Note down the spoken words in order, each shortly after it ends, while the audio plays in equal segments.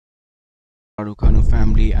Raducanu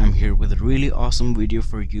family, I'm here with a really awesome video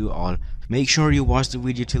for you all. Make sure you watch the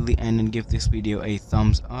video till the end and give this video a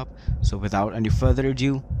thumbs up. So without any further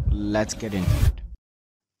ado, let's get into it.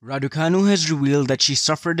 Raducanu has revealed that she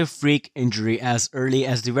suffered a freak injury as early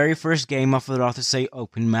as the very first game of the Rothesay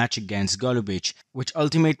Open match against Golubic, which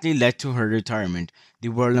ultimately led to her retirement. The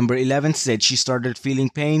world number 11 said she started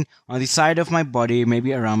feeling pain on the side of my body,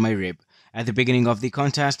 maybe around my rib, at the beginning of the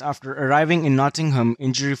contest after arriving in Nottingham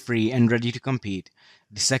injury-free and ready to compete.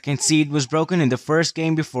 The second seed was broken in the first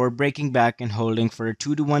game before breaking back and holding for a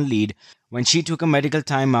 2-1 lead when she took a medical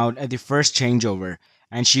timeout at the first changeover,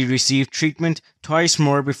 and she received treatment twice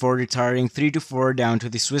more before retiring 3-4 down to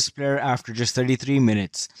the Swiss player after just 33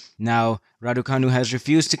 minutes. Now, Raducanu has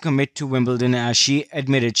refused to commit to Wimbledon as she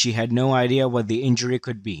admitted she had no idea what the injury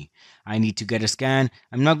could be. "I need to get a scan.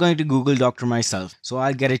 I'm not going to Google doctor myself, so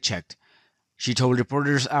I'll get it checked," she told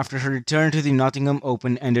reporters after her return to the Nottingham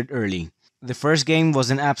Open ended early. "The first game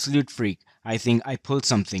was an absolute freak. I think I pulled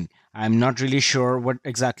something. I'm not really sure what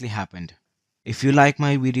exactly happened." If you like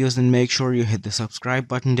my videos, then make sure you hit the subscribe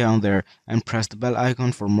button down there and press the bell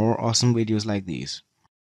icon for more awesome videos like these.